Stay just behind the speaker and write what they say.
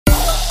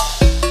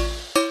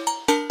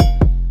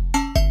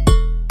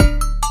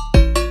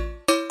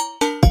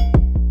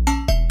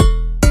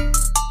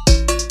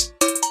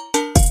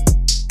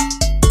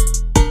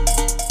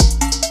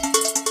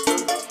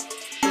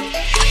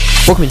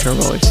welcome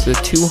to Brawlers to the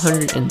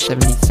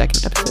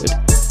 272nd episode.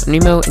 I'm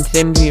Nemo, and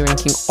today I'm going to be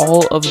ranking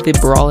all of the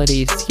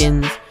Brawliday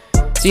skins.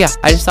 So yeah,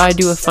 I decided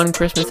to do a fun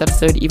Christmas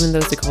episode, even though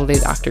it's a couple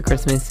days after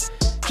Christmas.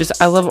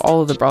 I love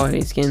all of the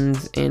Brawliday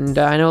skins, and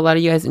I know a lot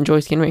of you guys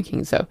enjoy skin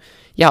rankings, so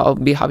yeah, I'll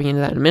be hopping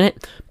into that in a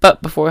minute.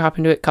 But before we hop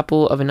into it, a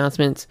couple of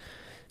announcements.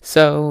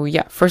 So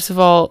yeah, first of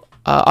all,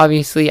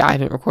 obviously I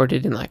haven't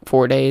recorded in like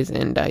 4 days,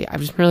 and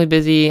I've just been really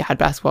busy, had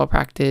basketball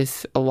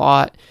practice a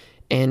lot,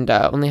 and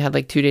only had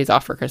like 2 days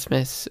off for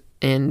Christmas,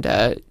 and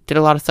did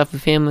a lot of stuff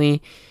with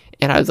family,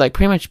 and I was like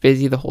pretty much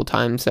busy the whole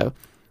time. So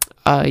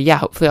yeah,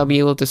 hopefully I'll be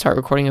able to start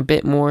recording a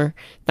bit more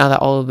now that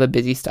all of the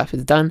busy stuff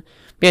is done.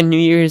 We had New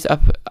Year's up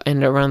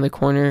and around the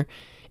corner,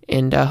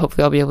 and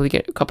hopefully I'll be able to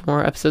get a couple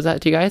more episodes out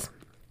to you guys.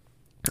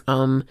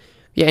 Yeah,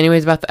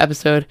 anyways, about the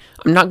episode,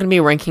 I'm not going to be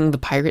ranking the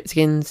pirate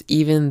skins,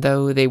 even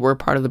though they were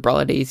part of the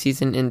Brawliday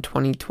season in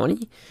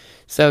 2020.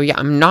 So yeah,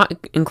 I'm not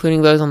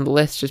including those on the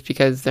list just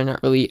because they're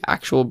not really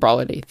actual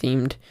Brawliday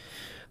themed.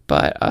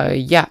 But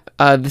yeah,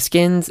 the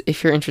skins,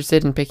 if you're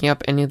interested in picking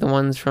up any of the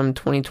ones from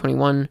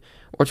 2021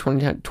 or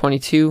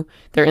 2022,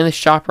 they're in the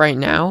shop right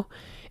now,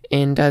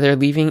 and they're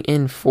leaving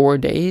in 4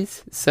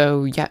 days.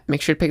 So yeah,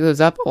 make sure to pick those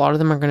up. A lot of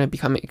them are going to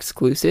become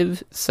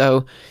exclusive.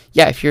 So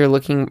yeah, if you're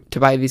looking to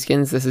buy these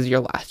skins, this is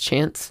your last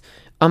chance.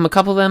 A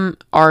couple of them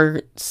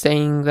are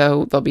saying,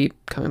 though, they'll be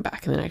coming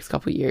back in the next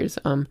couple of years.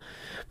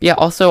 Yeah,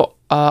 also,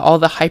 all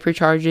the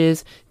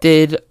hypercharges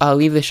did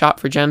leave the shop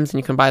for gems, and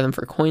you can buy them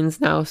for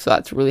coins now, so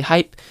that's really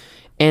hype.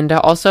 And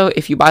also,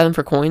 if you buy them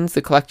for coins,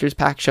 the collector's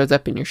pack shows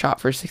up in your shop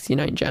for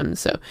 69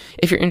 gems. So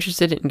if you're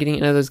interested in getting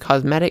into those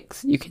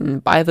cosmetics, you can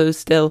buy those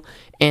still,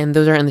 and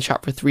those are in the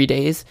shop for 3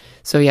 days.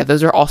 So yeah,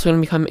 those are also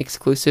going to become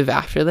exclusive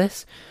after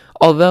this.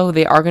 Although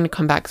they are going to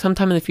come back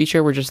sometime in the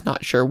future, we're just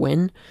not sure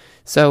when.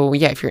 So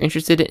yeah, if you're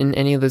interested in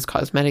any of those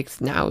cosmetics,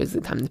 now is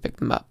the time to pick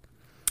them up.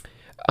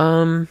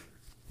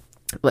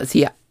 Let's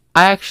see.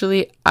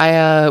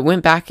 I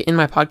went back in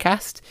my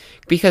podcast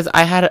because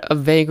I had a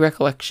vague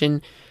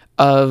recollection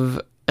of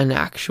an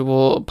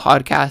actual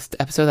podcast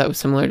episode that was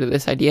similar to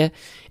this idea,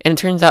 and it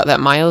turns out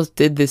that Miles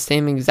did the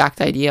same exact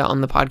idea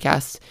on the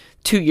podcast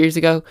 2 years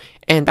ago,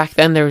 and back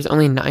then there was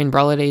only 9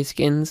 Brawliday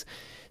skins.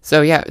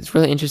 So yeah, it's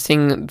really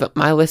interesting.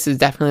 My list is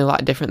definitely a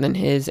lot different than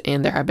his,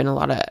 and there have been a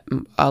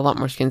lot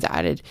more skins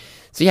added.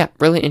 So yeah,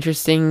 really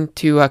interesting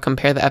to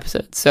compare the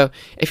episodes. So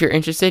if you're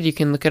interested, you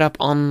can look it up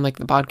on like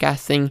the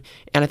podcast thing,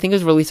 and I think it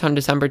was released on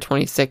December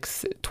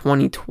 26th,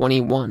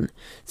 2021.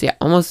 So yeah,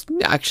 almost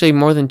actually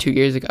more than 2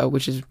 years ago,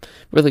 which is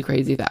really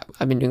crazy that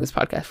I've been doing this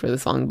podcast for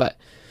this long. But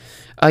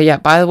yeah,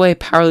 by the way,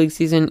 Power League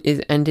season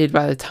is ended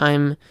by the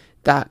time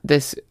that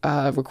this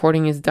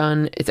recording is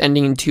done. It's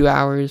ending in 2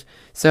 hours,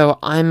 so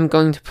I'm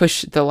going to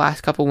push the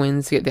last couple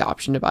wins to get the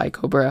option to buy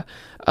Cobra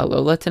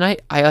Lola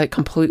tonight. I like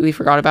completely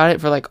forgot about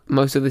it for like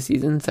most of the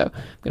season, so I'm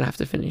gonna have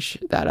to finish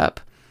that up.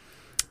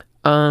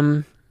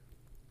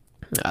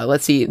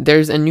 Let's see,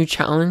 there's a new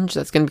challenge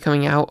that's gonna be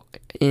coming out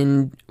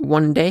in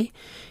 1 day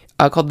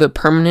called the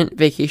Permanent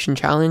Vacation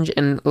Challenge,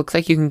 and it looks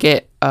like you can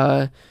get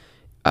a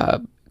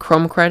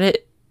Chrome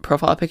Credit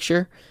profile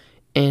picture,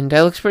 and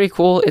it looks pretty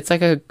cool. It's like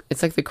the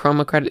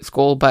Chroma Credit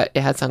skull, but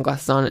it has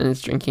sunglasses on and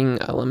it's drinking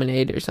a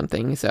lemonade or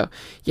something. So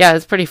yeah,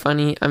 it's pretty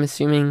funny. I'm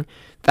assuming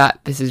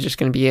that this is just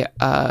going to be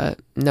a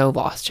no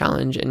loss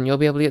challenge, and you'll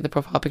be able to get the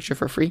profile picture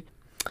for free.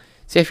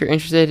 So if you're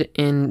interested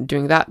in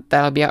doing that,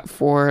 that'll be out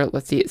for,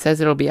 let's see, it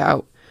says it'll be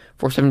out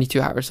for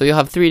 72 hours. So you'll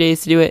have 3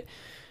 days to do it.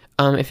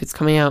 If it's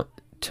coming out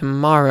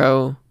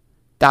tomorrow,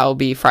 that will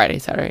be Friday,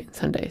 Saturday, and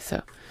Sunday.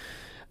 So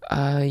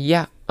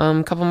yeah,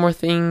 a couple more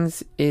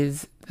things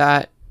is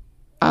that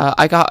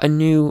I got a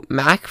new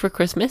Mac for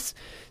Christmas,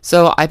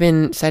 so I've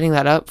been setting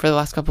that up for the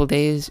last couple of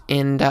days,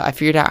 and I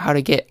figured out how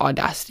to get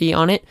Audacity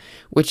on it,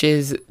 which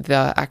is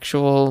the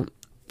actual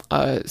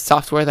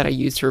software that I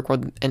use to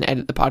record and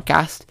edit the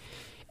podcast.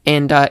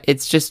 And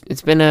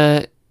it's been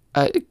a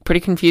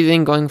pretty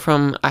confusing going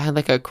from, I had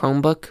like a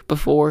Chromebook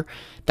before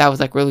that was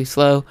like really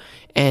slow,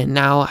 and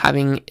now I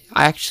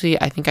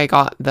think I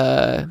got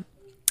the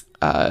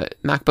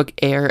MacBook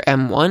Air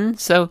M1,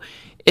 so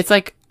it's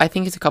like, I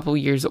think it's a couple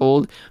years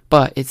old,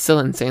 but it's still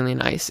insanely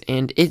nice,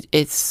 and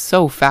it's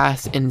so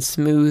fast and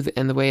smooth,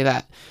 and the way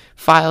that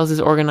files is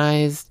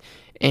organized,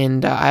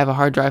 and I have a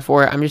hard drive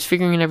for it. I'm just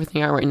figuring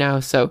everything out right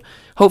now, so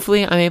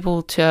hopefully I'm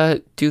able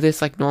to do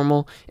this like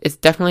normal. It's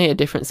definitely a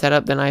different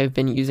setup than I've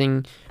been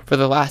using for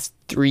the last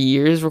 3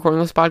 years recording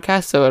this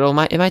podcast, so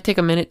it might take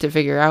a minute to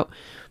figure out,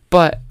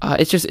 but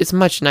it's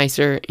much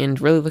nicer,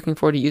 and really looking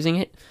forward to using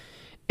it.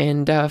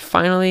 And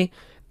finally,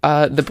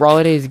 the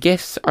Brawliday's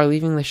gifts are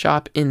leaving the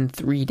shop in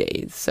 3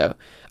 days, so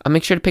I'll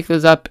make sure to pick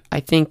those up. I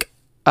think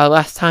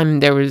last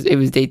time it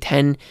was day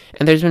 10,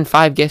 and there's been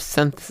 5 gifts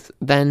since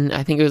then.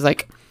 I think it was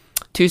like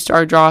 2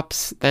 star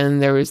drops, then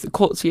there was the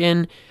Colt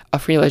skin, a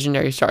free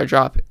legendary star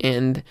drop,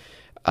 and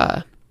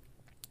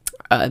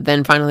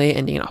then finally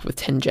ending it off with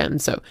 10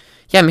 gems. So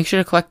yeah, make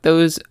sure to collect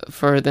those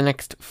for the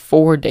next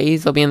 4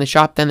 days. They'll be in the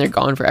shop, then they're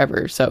gone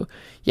forever. So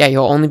yeah,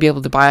 you'll only be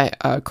able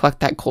to collect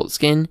that Colt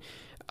skin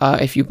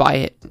if you buy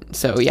it.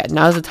 So yeah,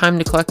 now's the time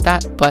to collect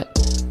that. But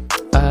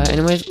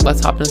anyways,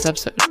 let's hop into this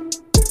episode.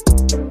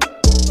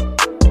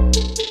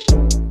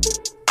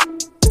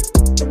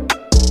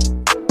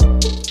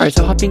 Alright,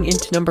 so hopping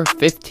into number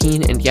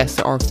 15, and yes,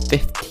 there are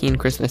 15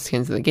 Christmas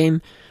skins in the game.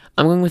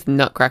 I'm going with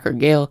Nutcracker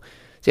Gale.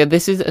 So yeah,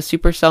 this is a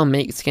Supercell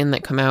make skin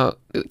that came out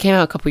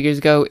a couple years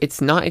ago. It's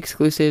not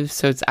exclusive,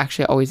 so it's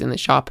actually always in the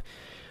shop.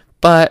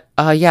 But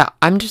yeah,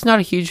 I'm just not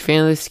a huge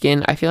fan of this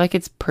skin. I feel like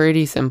it's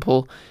pretty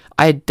simple.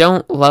 I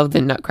don't love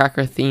the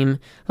Nutcracker theme.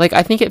 Like,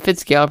 I think it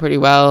fits Gale pretty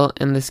well,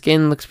 and the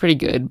skin looks pretty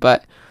good,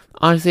 but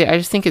honestly, I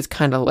just think it's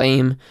kind of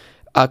lame.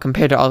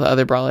 Compared to all the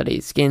other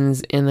Brawliday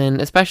skins, and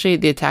then especially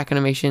the attack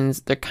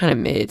animations, they're kind of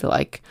mid.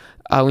 Like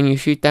when you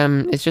shoot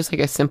them, it's just like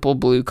a simple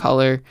blue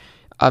color,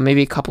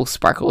 maybe a couple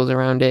sparkles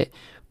around it.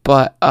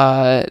 But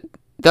the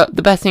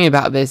best thing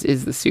about this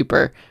is the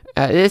super.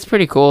 It's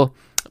pretty cool,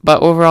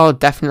 but overall,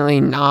 definitely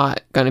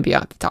not gonna be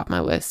at the top of my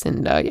list.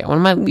 And yeah, one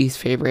of my least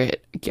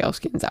favorite Gale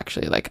skins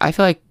actually. Like, I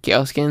feel like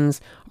Gale skins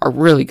are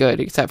really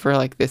good, except for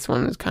like this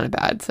one is kind of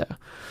bad. So.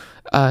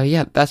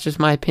 Yeah, that's just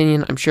my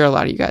opinion. I'm sure a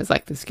lot of you guys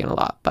like this skin a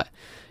lot, but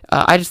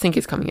I just think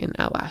it's coming in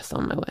at last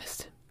on my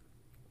list.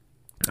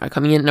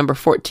 Coming in at number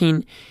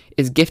 14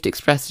 is Gift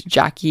Express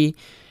Jackie,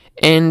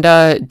 and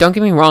don't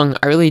get me wrong,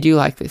 I really do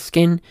like this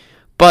skin,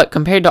 but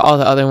compared to all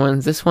the other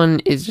ones, this one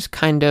is just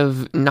kind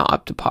of not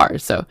up to par.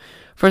 So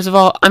first of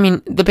all, I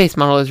mean, the base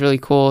model is really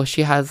cool.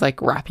 She has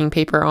like wrapping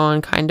paper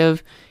on, kind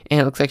of, and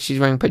it looks like she's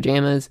wearing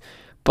pajamas,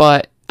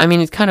 but I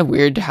mean, it's kind of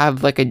weird to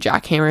have like a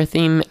jackhammer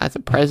theme as a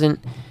present.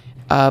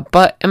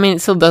 But, I mean, it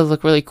still does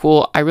look really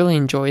cool. I really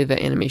enjoy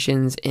the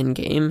animations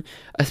in-game,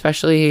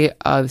 especially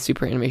the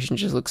super animation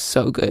just looks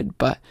so good.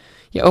 But,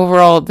 yeah,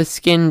 overall, the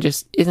skin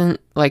just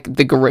isn't, like,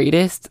 the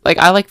greatest. Like,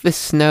 I like the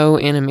snow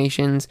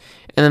animations,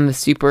 and then the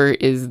super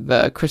is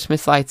the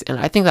Christmas lights, and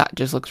I think that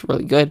just looks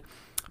really good.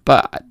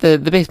 But the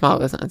base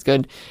model isn't as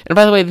good. And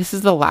by the way, this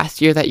is the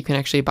last year that you can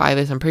actually buy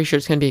this. I'm pretty sure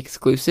it's going to be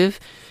exclusive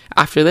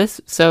after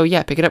this. So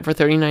yeah, pick it up for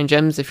 39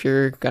 gems if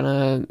you're going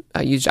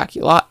to use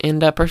Jackie a lot.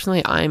 And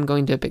personally, I'm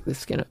going to pick this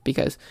skin up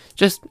because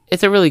just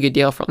it's a really good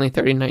deal for only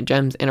 39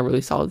 gems and a really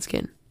solid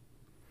skin.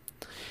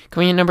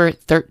 Coming in number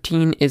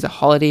 13 is a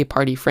Holiday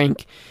Party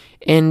Frank.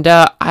 And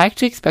I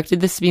actually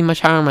expected this to be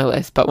much higher on my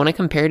list, but when I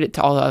compared it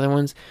to all the other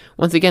ones,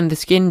 once again, the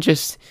skin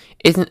just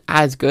isn't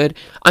as good.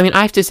 I mean,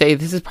 I have to say,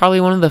 this is probably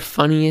one of the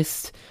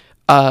funniest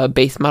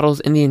base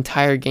models in the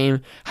entire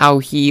game. How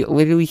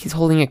he's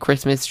holding a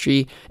Christmas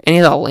tree, and he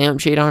has a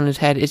lampshade on his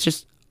head. It's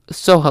just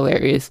so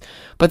hilarious.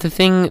 But the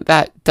thing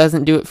that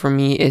doesn't do it for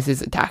me is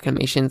his attack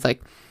animations.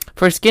 Like,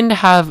 for a skin to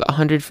have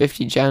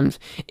 150 gems,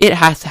 it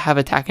has to have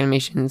attack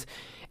animations.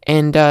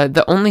 And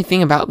the only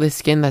thing about this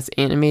skin that's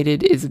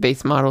animated is the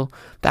base model.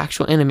 The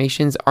actual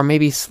animations are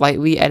maybe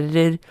slightly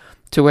edited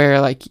to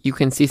where like you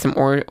can see some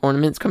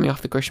ornaments coming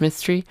off the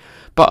Christmas tree,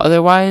 but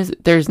otherwise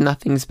there's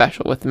nothing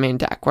special with the main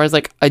attack. Whereas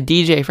like a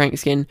DJ Frank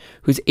skin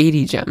who's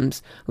 80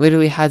 gems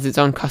literally has its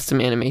own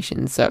custom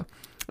animation. So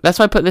that's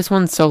why I put this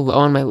one so low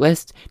on my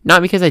list.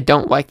 Not because I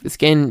don't like the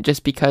skin,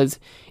 just because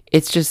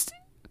it's just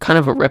kind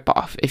of a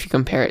ripoff if you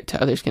compare it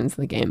to other skins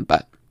in the game.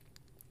 But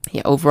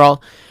yeah,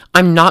 overall,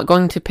 I'm not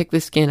going to pick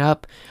this skin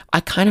up. I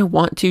kind of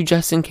want to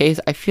just in case.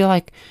 I feel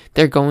like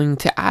they're going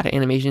to add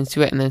animations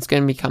to it and then it's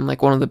going to become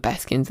like one of the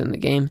best skins in the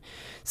game.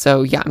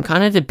 So yeah, I'm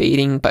kind of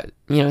debating, but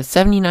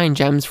 79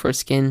 gems for a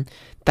skin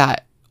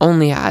that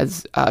only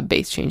has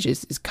base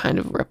changes is kind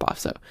of a ripoff.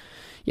 So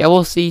yeah,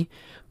 we'll see.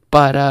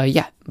 But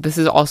yeah, this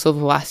is also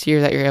the last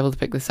year that you're able to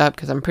pick this up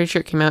because I'm pretty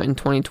sure it came out in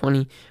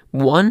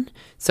 2021.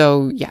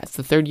 So yeah, it's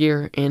the third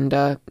year and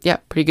yeah,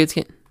 pretty good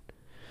skin.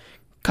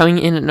 Coming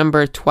in at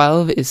number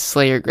 12 is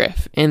Slayer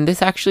Griff, and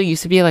this actually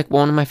used to be like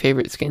one of my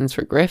favorite skins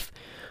for Griff,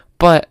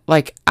 but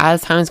like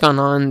as time has gone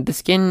on, the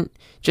skin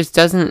just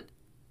doesn't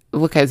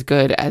look as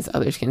good as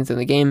other skins in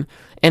the game,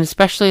 and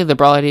especially the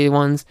Brawliday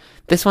ones.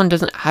 This one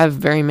doesn't have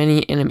very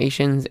many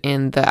animations,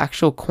 and the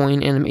actual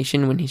coin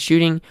animation when he's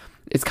shooting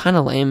is kind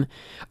of lame.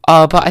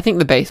 But I think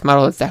the base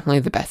model is definitely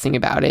the best thing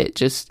about it.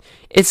 Just,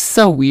 it's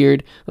so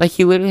weird. Like,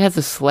 he literally has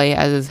a sleigh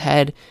as his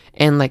head,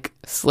 and like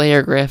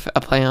Slayer Griff,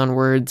 a play on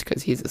words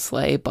because he's a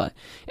sleigh, but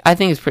I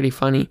think it's pretty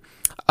funny.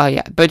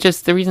 Yeah, but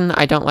just the reason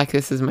I don't like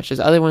this as much as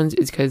other ones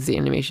is because the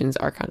animations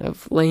are kind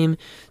of lame.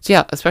 So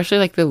yeah, especially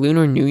like the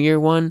Lunar New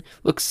Year one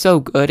looks so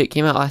good. It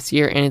came out last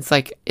year, and it's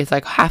like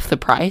half the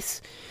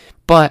price.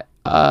 But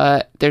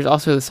there's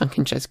also the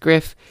Sunken Chest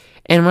Griff.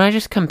 And when I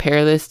just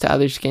compare this to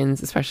other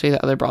skins, especially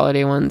the other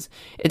Brawliday ones,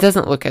 it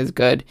doesn't look as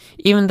good,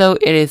 even though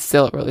it is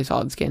still a really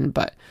solid skin.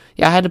 But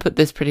yeah, I had to put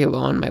this pretty low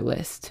on my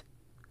list.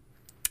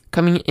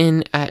 Coming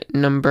in at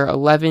number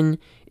 11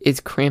 is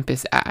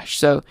Krampus Ash.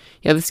 So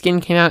yeah, the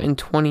skin came out in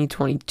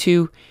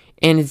 2022,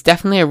 and it's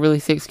definitely a really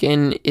sick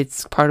skin.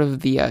 It's part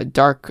of the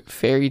Dark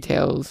Fairy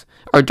Tales,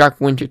 or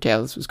Dark Winter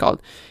Tales was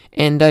called.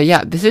 And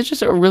yeah, this is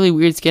just a really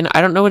weird skin.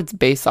 I don't know what it's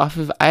based off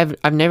of. I've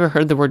never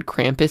heard the word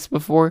Krampus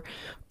before,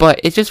 but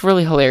it's just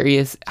really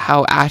hilarious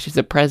how Ash is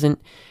a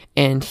present,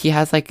 and he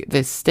has like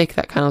this stick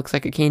that kind of looks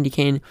like a candy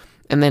cane,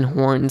 and then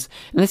horns.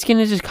 And this skin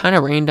is just kind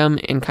of random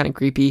and kind of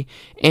creepy.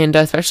 And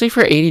especially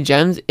for 80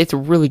 gems, it's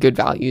really good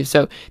value.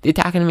 So the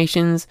attack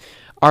animations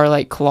are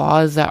like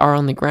claws that are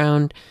on the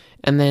ground.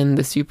 And then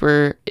the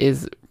super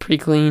is pretty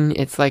clean.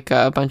 It's like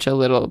a bunch of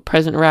little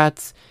present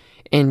rats.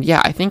 And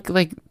yeah, I think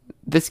like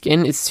this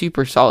skin is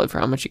super solid for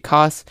how much it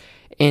costs.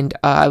 And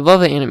I love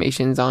the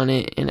animations on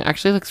it. And it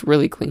actually looks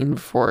really clean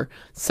for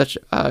such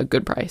a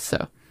good price.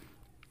 So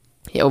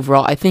yeah,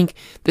 overall, I think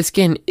the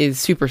skin is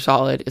super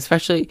solid,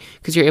 especially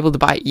because you're able to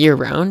buy it year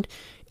round,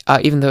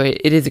 even though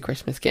it is a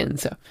Christmas skin.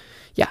 So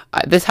yeah,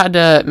 this had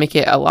to make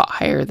it a lot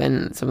higher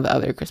than some of the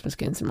other Christmas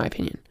skins, in my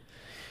opinion.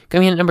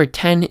 Coming in at number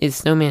 10 is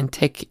Snowman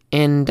Tick,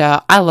 and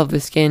I love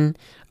this skin,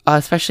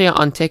 especially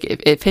on Tick.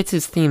 It fits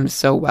his theme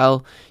so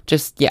well.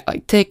 Just, yeah,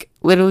 like Tick,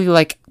 literally,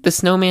 like, the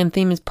snowman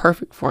theme is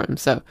perfect for him.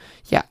 So,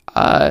 yeah,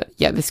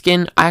 the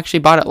skin, I actually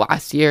bought it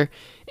last year,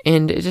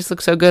 and it just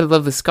looks so good. I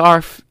love the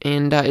scarf,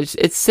 and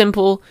it's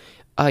simple,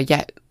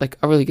 yet, like,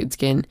 a really good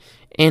skin.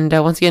 And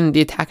once again,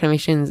 the attack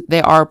animations,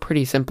 they are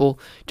pretty simple,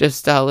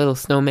 just little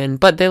snowmen,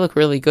 but they look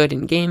really good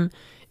in game.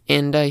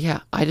 And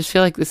yeah, I just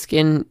feel like the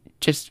skin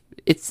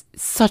it's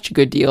such a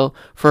good deal.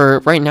 For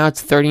right now,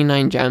 it's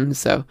 39 gems,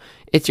 so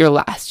it's your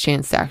last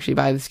chance to actually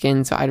buy the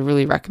skin. So I'd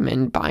really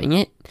recommend buying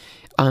it,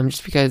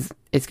 just because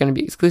it's going to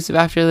be exclusive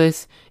after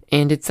this,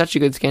 and it's such a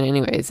good skin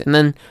anyways. And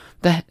then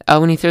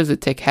when he throws the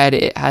Tick head,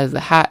 it has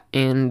the hat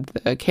and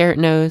the carrot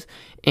nose,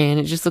 and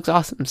it just looks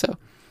awesome. So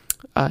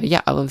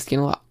yeah, I love the skin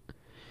a lot.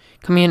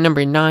 Coming in at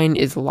number 9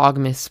 is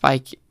Logmas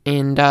Spike,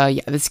 and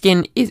yeah, the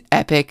skin is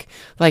epic.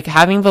 Like,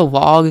 having the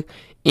log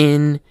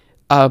in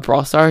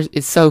Brawl Stars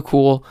is so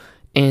cool,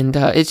 and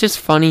it's just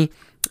funny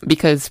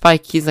because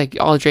Spike, he's like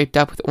all draped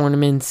up with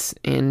ornaments,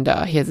 and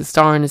he has a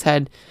star on his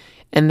head,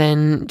 and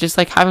then just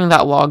like having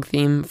that log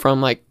theme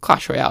from like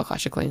Clash Royale,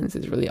 Clash of Clans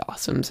is really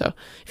awesome. So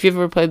if you've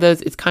ever played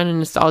those, it's kind of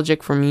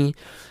nostalgic for me.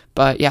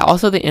 But yeah,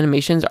 also the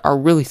animations are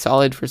really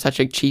solid for such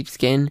a cheap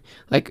skin,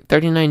 like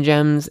 39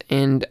 gems,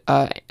 and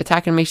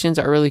attack animations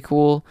are really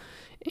cool,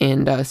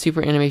 and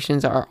super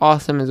animations are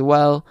awesome as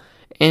well.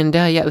 And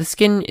yeah, the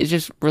skin is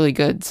just really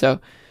good.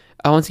 So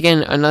once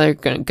again, another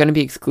going to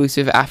be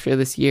exclusive after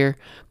this year.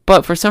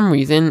 But for some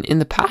reason, in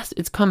the past,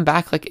 it's come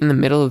back like in the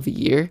middle of the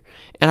year,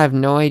 and I have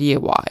no idea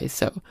why.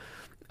 So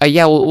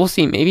yeah, we'll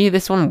see. Maybe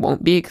this one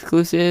won't be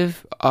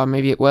exclusive, or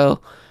maybe it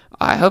will.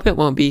 I hope it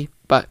won't be,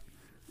 but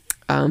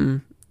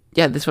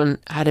yeah, this one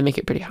had to make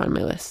it pretty high on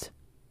my list.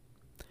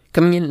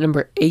 Coming in at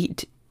number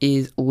 8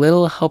 is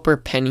Little Helper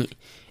Penny.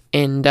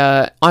 And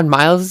on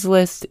Miles'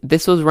 list,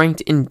 this was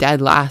ranked in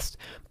dead last.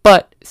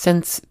 But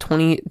since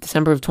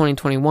December of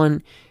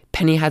 2021,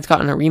 Penny has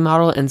gotten a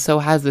remodel, and so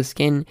has the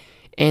skin.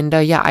 And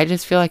yeah, I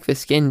just feel like the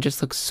skin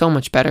just looks so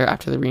much better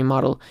after the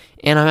remodel.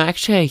 And I'm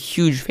actually a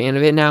huge fan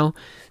of it now.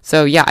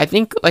 So yeah, I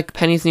think like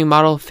Penny's new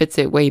model fits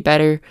it way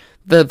better.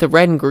 The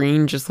red and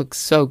green just looks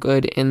so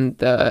good, and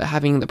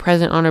having the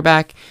present on her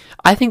back,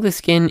 I think the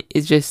skin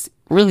is just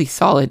really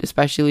solid,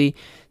 especially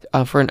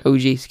for an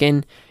OG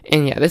skin.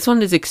 And yeah, this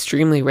one is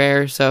extremely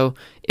rare, so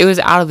it was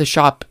out of the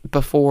shop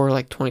before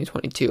like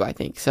 2022, I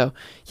think. So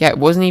yeah, it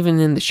wasn't even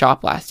in the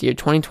shop last year.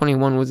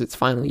 2021 was its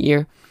final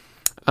year.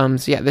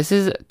 So yeah, this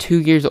is 2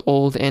 years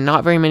old, and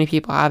not very many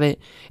people have it.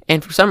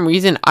 And for some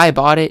reason, I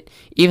bought it,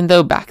 even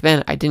though back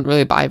then I didn't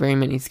really buy very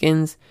many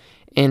skins.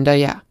 And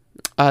yeah,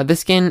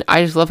 this skin,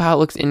 I just love how it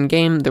looks in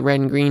game. The red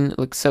and green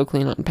looks so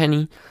clean on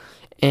Penny.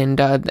 And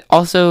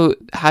also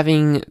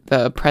having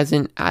the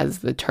present as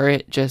the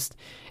turret, just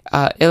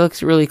it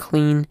looks really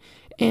clean.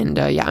 And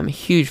yeah, I'm a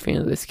huge fan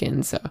of this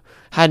skin, so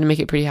had to make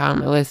it pretty high on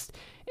my list.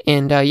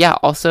 And yeah,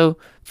 also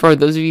for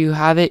those of you who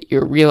have it,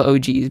 you're real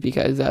OGs,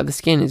 because the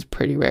skin is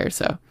pretty rare.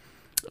 So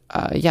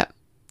yeah,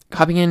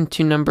 hopping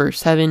into number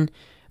 7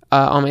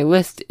 on my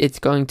list, it's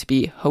going to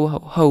be Ho Ho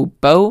Ho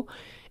Bo.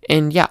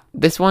 And yeah,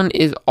 this one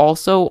is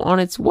also on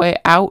its way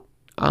out.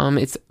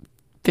 It's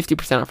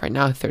 50% off right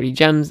now, 30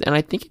 gems, and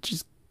I think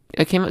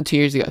it came out 2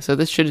 years ago, so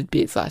this should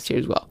be its last year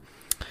as well.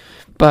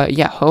 But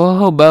yeah, Ho Ho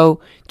Ho Bo,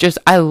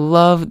 I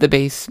love the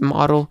base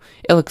model.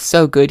 It looks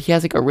so good. He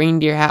has like a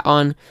reindeer hat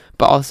on,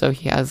 but also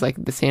he has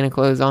like the Santa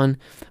clothes on.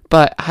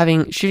 But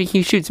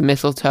he shoots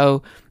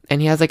mistletoe, and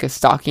he has like a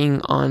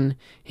stocking on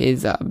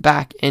his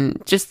back,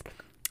 and just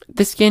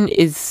the skin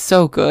is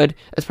so good,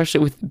 especially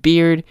with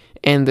beard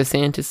and the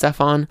Santa stuff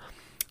on.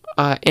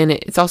 And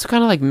it's also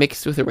kind of like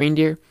mixed with a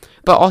reindeer.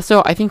 But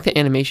also, I think the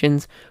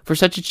animations, for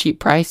such a cheap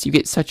price, you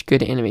get such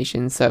good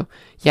animations. So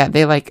yeah,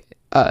 they're like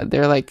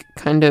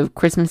kind of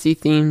Christmassy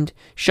themed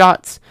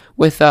shots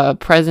with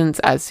presents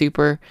as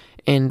super.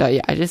 And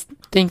yeah, I just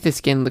think the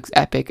skin looks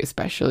epic,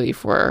 especially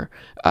for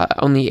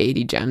only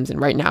 80 gems.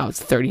 And right now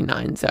it's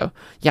 39. So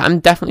yeah, I'm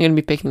definitely going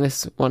to be picking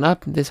this one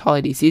up this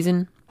holiday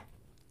season.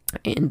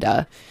 And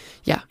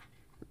yeah,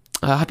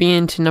 hopping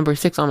into number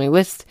 6 on my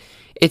list,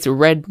 it's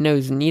Red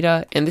Nose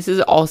Nita, and this is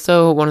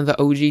also one of the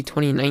OG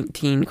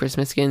 2019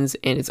 Christmas skins,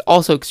 and it's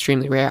also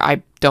extremely rare.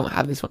 I don't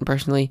have this one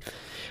personally,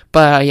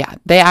 but yeah,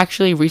 they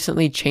actually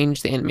recently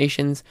changed the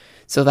animations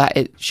so that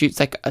it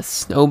shoots like a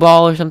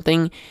snowball or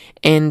something.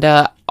 And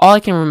all I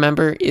can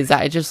remember is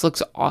that it just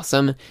looks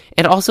awesome,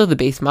 and also the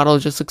base model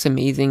just looks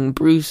amazing.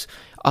 Bruce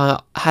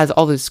has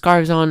all those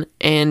scarves on,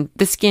 and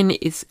the skin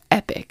is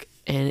epic,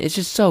 and it's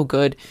just so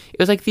good. It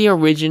was like the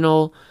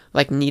original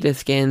like Nita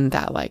skin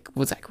that like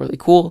was like really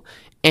cool,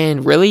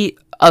 and really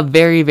a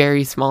very,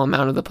 very small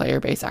amount of the player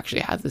base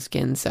actually has the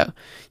skin. So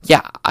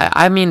yeah,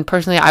 I mean,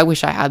 personally, I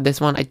wish I had this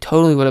one. I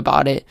totally would have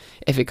bought it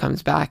if it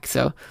comes back.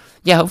 So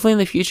yeah, hopefully in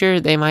the future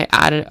they might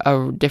add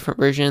a different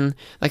version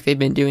like they've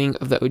been doing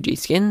of the OG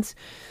skins.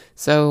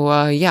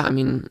 So yeah, I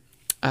mean,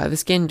 the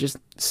skin just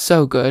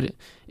so good,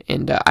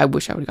 and I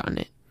wish I would have gotten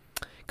it.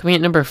 Coming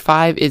at number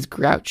 5 is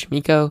Grouch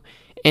Miko,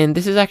 and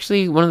this is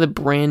actually one of the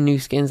brand new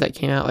skins that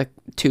came out like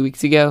 2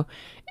 weeks ago.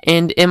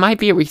 And it might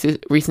be a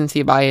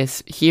recency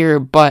bias here,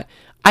 but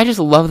I just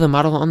love the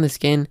model on the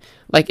skin.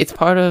 Like, it's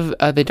part of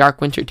the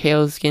Dark Winter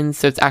Tales skins,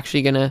 so it's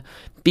actually gonna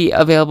be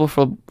available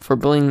for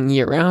bling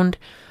year round.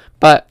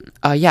 But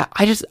yeah,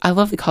 I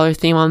love the color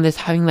theme on this.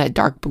 Having that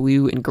dark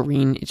blue and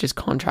green, it just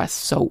contrasts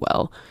so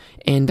well.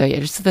 And yeah,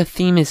 just the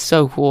theme is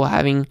so cool.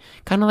 Having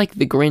kind of like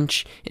the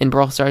Grinch in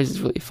Brawl Stars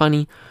is really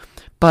funny.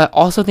 But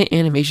also the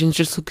animations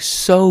just look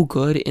so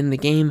good in the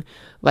game.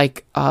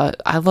 Like,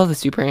 I love the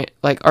super,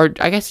 like, or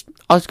I guess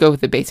I'll just go with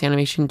the base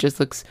animation.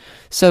 Just looks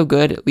so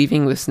good,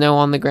 leaving the snow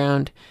on the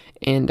ground,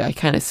 and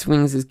kind of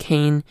swings his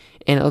cane,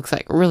 and it looks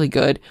like really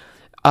good.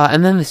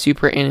 And then the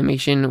super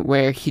animation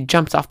where he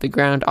jumps off the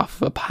ground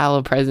off of a pile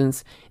of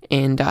presents,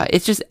 and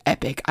it's just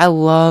epic. I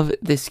love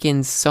the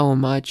skin so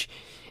much,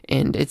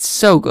 and it's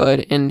so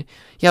good. And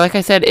yeah, like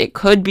I said, it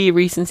could be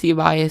recency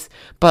bias,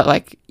 but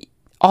like,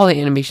 all the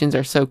animations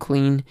are so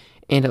clean,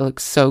 and it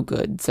looks so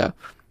good. So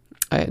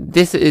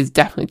this is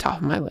definitely top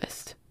of my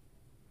list.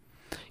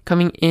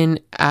 Coming in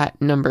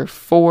at number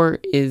 4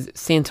 is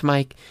Santa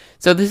Mike.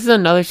 So this is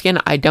another skin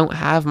I don't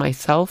have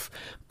myself,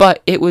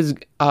 but it was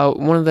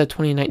one of the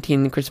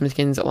 2019 Christmas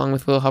skins along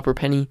with Little Helper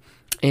Penny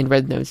and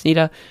Red Nose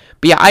Nita.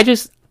 But yeah,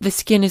 the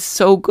skin is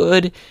so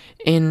good,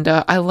 and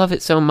I love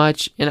it so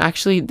much. And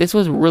actually, this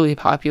was really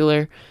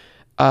popular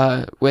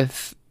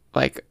with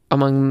like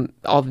among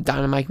all the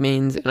Dynamite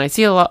mains, and I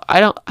see a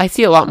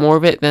lot more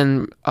of it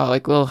than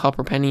like Little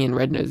Helper Penny and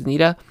Red Nose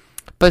Nita,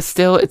 but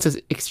still it's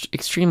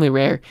extremely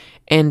rare,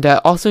 and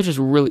also just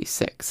really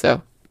sick.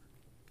 So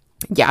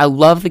yeah, I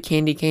love the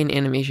candy cane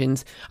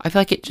animations. I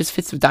feel like it just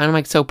fits with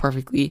Dynamite so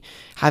perfectly,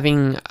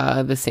 having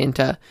the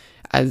Santa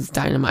as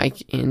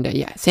Dynamite, and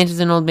yeah,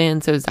 Santa's an old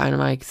man, so is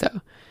Dynamite. So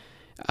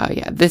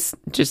yeah, this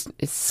just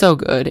is so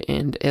good,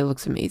 and it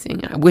looks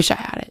amazing, and I wish I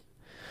had it.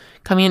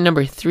 Coming in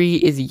number 3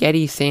 is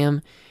Yeti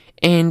Sam,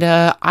 and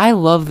I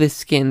love this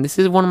skin. This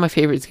is one of my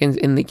favorite skins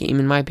in the game,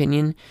 in my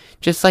opinion.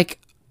 Just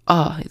like,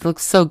 it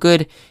looks so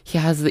good. He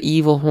has the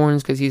evil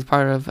horns because he's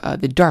part of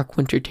the Dark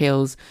Winter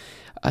Tales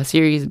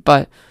series,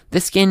 but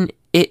this skin,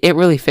 it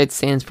really fits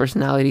Sam's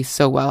personality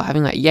so well.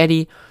 Having that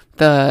Yeti,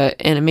 the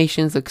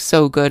animations look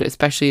so good,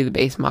 especially the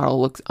base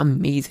model looks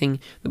amazing.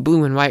 The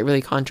blue and white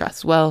really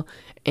contrasts well,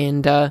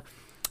 and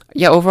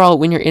yeah, overall,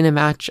 when you're in a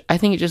match, I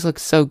think it just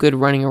looks so good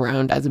running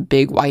around as a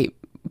big white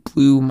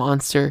blue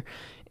monster.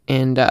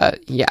 And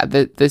yeah,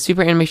 the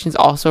super animation is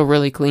also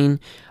really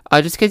clean.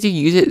 Just because you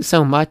use it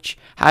so much,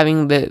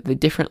 having the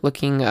different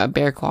looking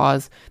bear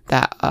claws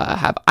that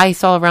have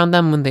ice all around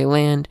them when they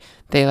land.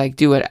 They like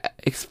do an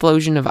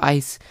explosion of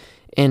ice,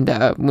 and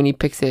when he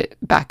picks it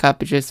back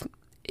up,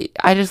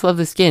 I just love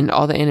the skin.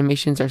 All the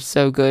animations are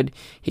so good.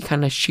 He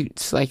kind of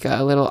shoots like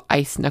a little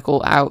ice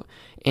knuckle out,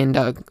 and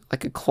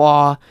like a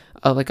claw,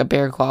 like a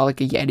bear claw,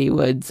 like a Yeti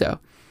would. So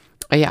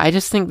yeah, I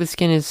just think the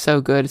skin is so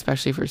good,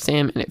 especially for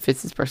Sam, and it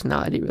fits his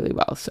personality really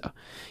well. So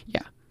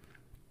yeah,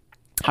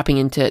 hopping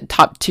into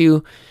top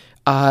 2,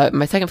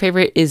 my second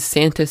favorite is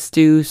Santa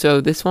Stew.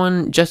 So this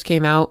one just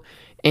came out,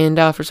 and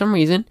for some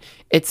reason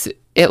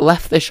it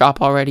left the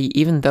shop already,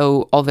 even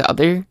though all the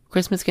other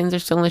Christmas skins are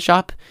still in the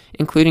shop,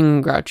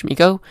 including Grouch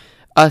Miko.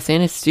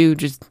 Santa Stew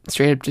just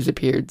straight up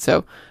disappeared.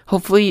 So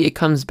hopefully it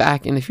comes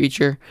back in the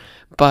future.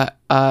 But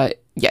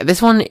yeah,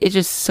 this one is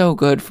just so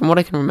good. From what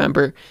I can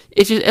remember,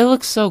 it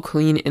looks so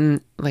clean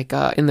in like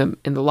in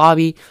the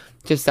lobby.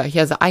 Just he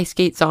has the ice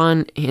skates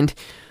on, and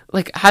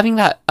like having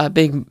that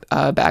big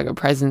bag of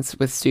presents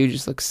with Stu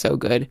just looks so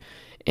good.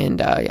 And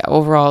yeah,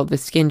 overall the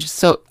skin just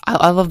so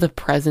I love the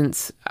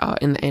presents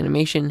in the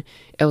animation.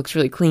 It looks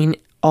really clean.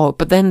 Oh,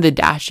 but then the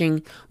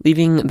dashing,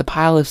 leaving the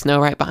pile of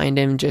snow right behind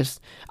him,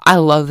 I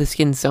love the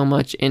skin so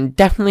much, and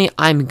definitely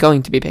I'm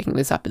going to be picking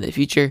this up in the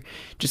future,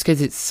 just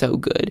because it's so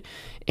good.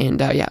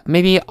 And yeah,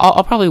 maybe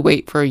I'll probably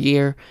wait for a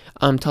year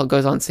till it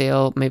goes on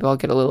sale. Maybe I'll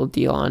get a little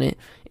deal on it.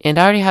 And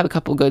I already have a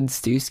couple good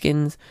Stu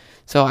skins,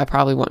 so I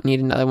probably won't need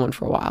another one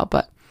for a while.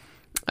 But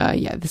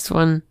yeah, this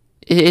one,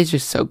 it is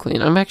just so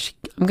clean. I'm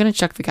gonna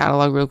check the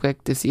catalog real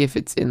quick to see if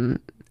it's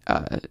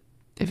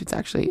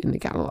actually in the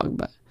catalog,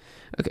 but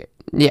okay.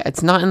 Yeah,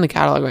 it's not in the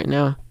catalog right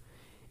now,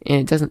 and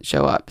it doesn't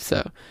show up.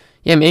 So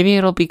yeah, maybe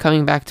it'll be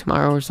coming back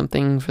tomorrow or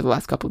something for the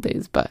last couple of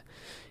days, but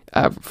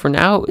for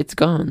now it's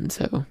gone.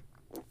 So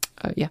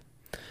yeah.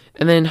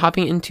 And then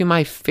hopping into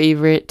my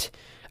favorite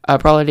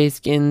Brawliday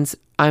skins,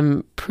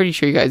 I'm pretty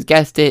sure you guys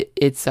guessed it.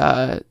 It's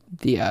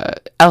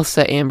the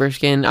Elsa Amber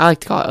skin. I like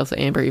to call it Elsa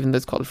Amber, even though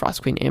it's called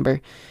Frost Queen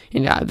Amber.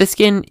 And this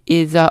skin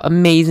is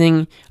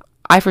amazing.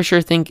 I for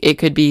sure think it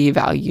could be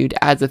valued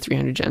as a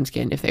 300 gem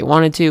skin if they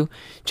wanted to.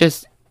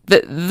 Just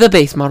the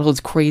base model is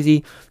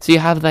crazy. So you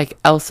have like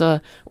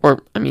Elsa,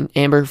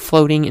 Amber,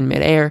 floating in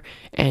midair,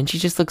 and she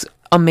just looks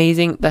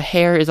amazing. The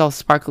hair is all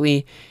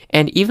sparkly,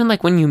 and even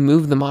like when you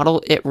move the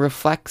model, it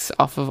reflects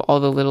off of all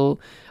the little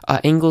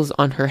angles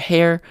on her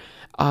hair.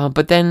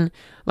 But then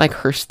like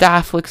her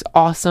staff looks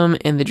awesome,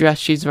 and the dress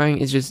she's wearing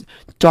is just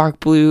dark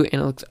blue,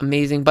 and it looks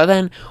amazing. But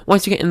then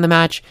once you get in the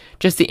match,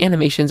 just the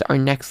animations are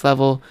next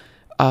level.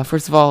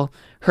 First of all,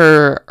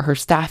 her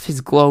staff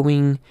is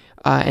glowing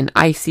and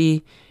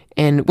icy,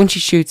 and when she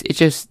shoots, it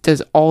just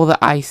does all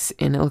the ice,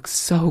 and it looks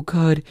so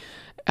good.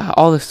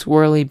 All the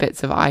swirly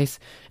bits of ice,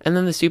 and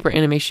then the super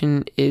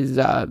animation is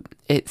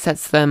it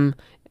sets them.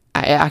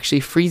 It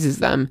actually freezes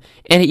them,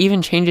 and it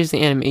even changes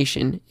the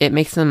animation. It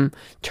makes them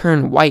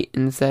turn white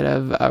instead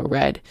of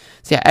red.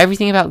 So yeah,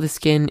 everything about the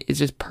skin is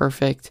just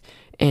perfect,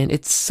 and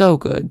it's so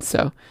good.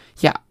 So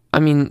yeah,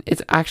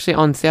 it's actually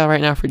on sale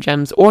right now for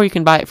gems, or you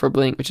can buy it for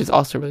bling, which is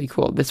also really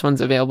cool. This one's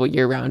available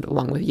year-round,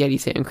 along with Yeti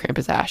Satan,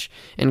 Krampus Ash,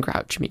 and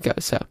Grouch Miko.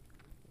 So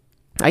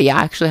yeah,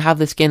 I actually have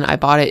the skin. I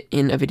bought it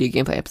in a video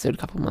gameplay episode a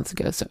couple months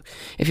ago, so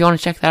if you want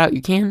to check that out,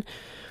 you can.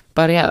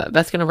 But yeah,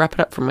 that's going to wrap it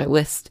up for my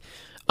list.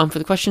 For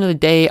the question of the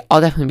day,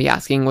 I'll definitely be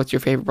asking what's your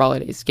favorite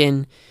Brawliday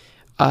skin,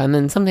 and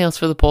then something else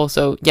for the poll.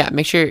 So yeah,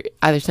 make sure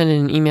either send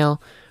in an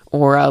email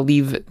or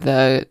leave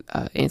the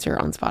answer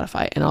on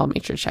Spotify, and I'll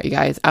make sure to shout you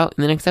guys out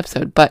in the next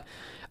episode. But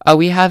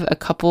we have a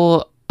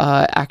couple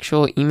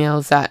actual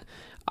emails that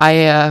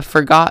I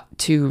forgot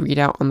to read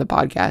out on the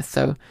podcast.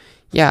 So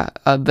yeah,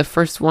 the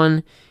first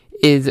one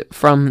is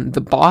from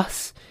the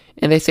boss,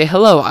 and they say,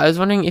 hello, I was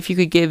wondering if you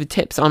could give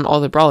tips on all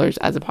the brawlers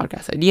as a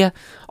podcast idea.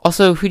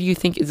 Also, who do you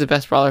think is the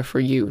best brawler for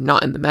you,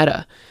 not in the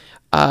meta?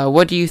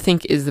 What do you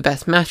think is the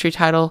best mastery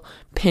title,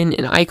 pin,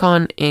 and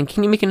icon? And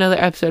can you make another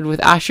episode with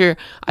Asher?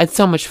 I had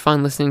so much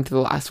fun listening to the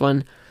last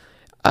one.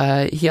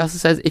 He also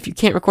says, if you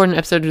can't record an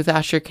episode with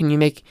Asher, can you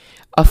make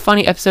a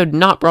funny episode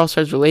not Brawl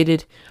Stars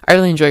related? I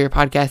really enjoy your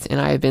podcast, and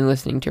I have been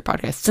listening to your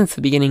podcast since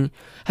the beginning.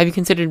 Have you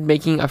considered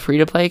making a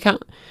free-to-play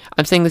account?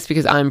 I'm saying this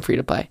because I'm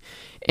free-to-play.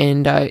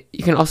 And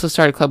you can also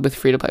start a club with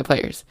free-to-play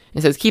players.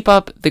 It says, keep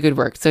up the good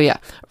work. So yeah,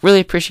 really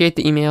appreciate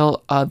the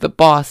email, the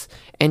boss.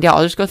 And yeah,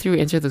 I'll just go through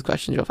and answer those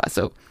questions real fast.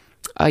 So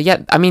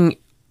yeah, I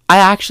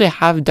actually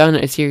have done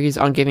a series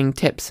on giving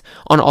tips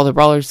on all the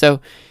brawlers.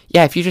 So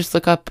yeah, if you just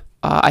look up,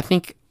 I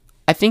think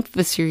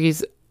the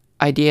series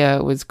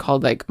idea was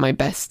called like my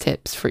best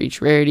tips for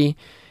each rarity.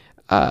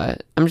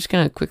 I'm just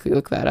gonna quickly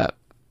look that up.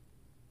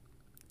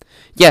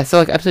 Yeah, so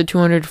like episode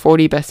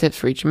 240, best tips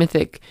for each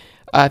mythic.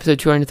 Episode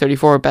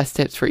 234, best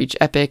tips for each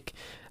epic.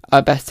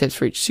 Best tips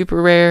for each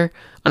super rare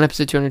on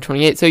episode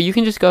 228. So you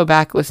can just go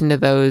back, listen to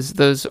those.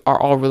 Those are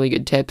all really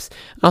good tips.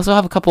 I also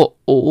have a couple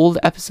old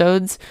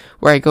episodes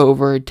where I go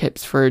over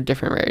tips for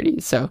different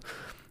rarities. So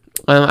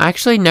I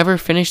actually never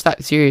finished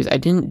that series. I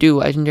didn't do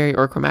legendary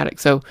or chromatic.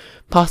 So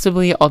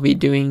possibly I'll be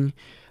doing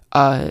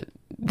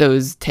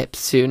those tips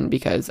soon,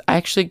 because I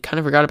actually kind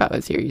of forgot about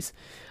that series.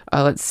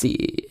 Let's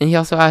see. And he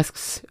also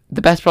asks,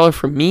 the best brawler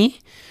for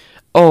me?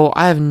 Oh,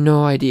 I have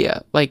no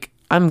idea. Like,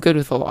 I'm good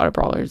with a lot of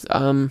brawlers.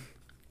 I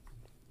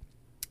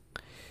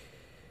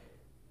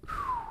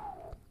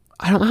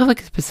don't have like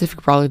a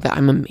specific brawler that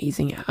I'm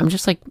amazing at. I'm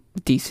just like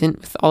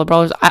decent with all the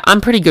brawlers.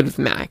 I'm pretty good with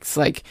Max.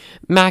 Like,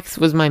 Max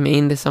was my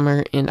main this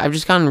summer, and I've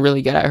just gotten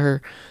really good at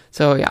her.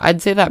 So yeah,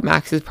 I'd say that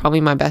Max is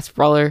probably my best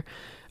brawler.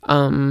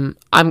 I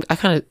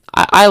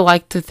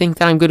like to think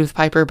that I'm good with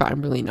Piper, but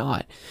I'm really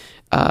not.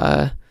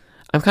 I'm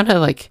kind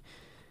of like,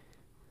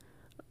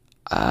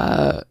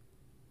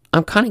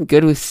 I'm kind of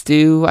good with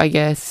Stu, I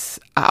guess.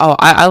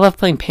 I love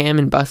playing Pam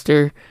and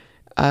Buster.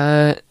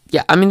 Yeah,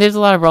 there's a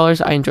lot of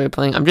brawlers I enjoy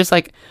playing. I'm just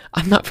like,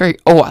 I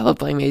love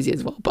playing Maisie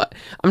as well, but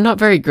I'm not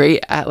very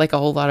great at like a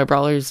whole lot of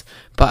brawlers,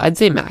 but I'd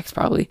say Max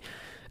probably.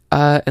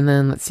 And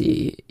then let's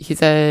see, he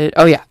said,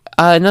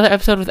 another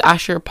episode with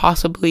Asher,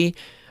 possibly.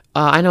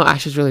 I know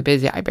Asher's really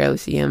busy. I barely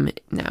see him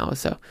now,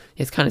 so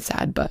it's kind of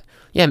sad, but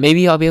yeah,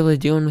 maybe I'll be able to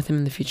do one with him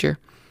in the future.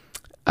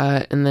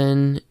 And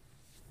then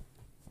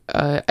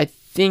I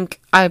think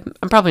I'm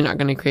probably not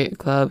going to create a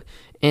club,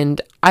 and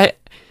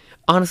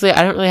honestly,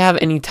 I don't really have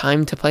any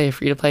time to play a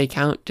free-to-play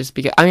account, just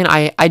because,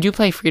 I do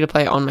play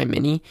free-to-play on my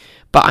mini,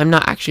 but I'm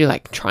not actually,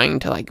 like, trying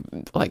to,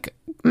 like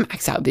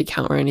max out the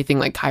account or anything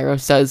like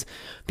Kairos does.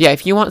 But yeah,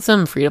 if you want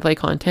some free-to-play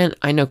content,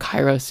 I know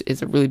Kairos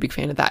is a really big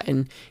fan of that,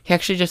 and he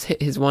actually just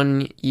hit his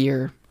 1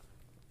 year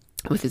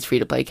with his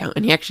free-to-play account,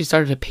 and he actually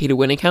started a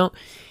pay-to-win account,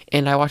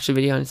 and I watched the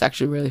video, and it's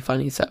actually really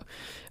funny, so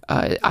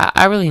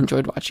I really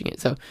enjoyed watching it,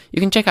 so you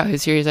can check out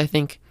his series, I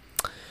think.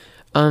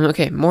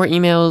 Okay, more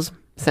emails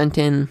sent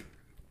in.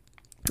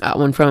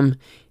 One from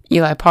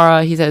Eli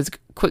Para. He says,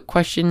 quick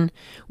question,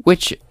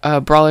 which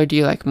brawler do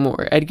you like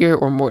more, Edgar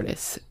or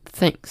Mortis?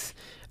 Thanks.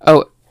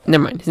 Oh,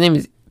 never mind, his name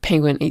is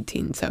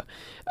Penguin18, so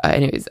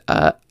anyways,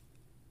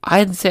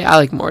 I'd say I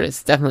like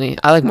Mortis. Definitely,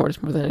 I like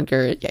Mortis more than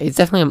Edgar. Yeah, he's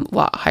definitely a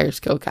lot higher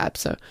skill cap.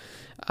 So,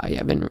 yeah,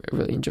 I've been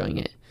really enjoying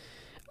it.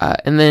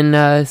 And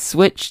then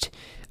switched.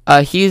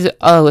 He's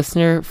a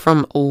listener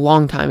from a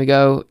long time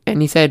ago,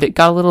 and he said it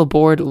got a little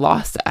bored,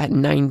 lost at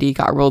 90,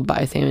 got rolled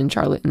by Sam and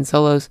Charlotte in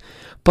solos.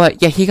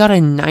 But yeah, he got a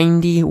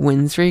 90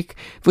 win streak,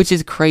 which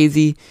is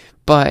crazy.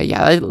 But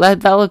yeah,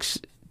 that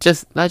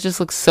just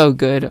looks so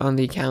good on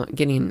the account,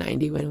 getting a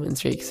 90 win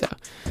streak. So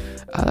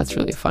that's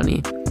really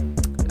funny.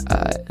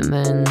 And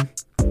then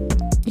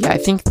yeah, I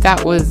think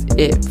that was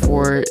it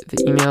for the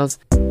emails.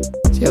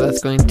 So yeah,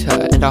 that's going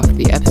to end off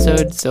the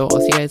episode. So I'll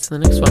see you guys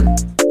in the next one.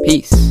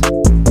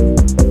 Peace.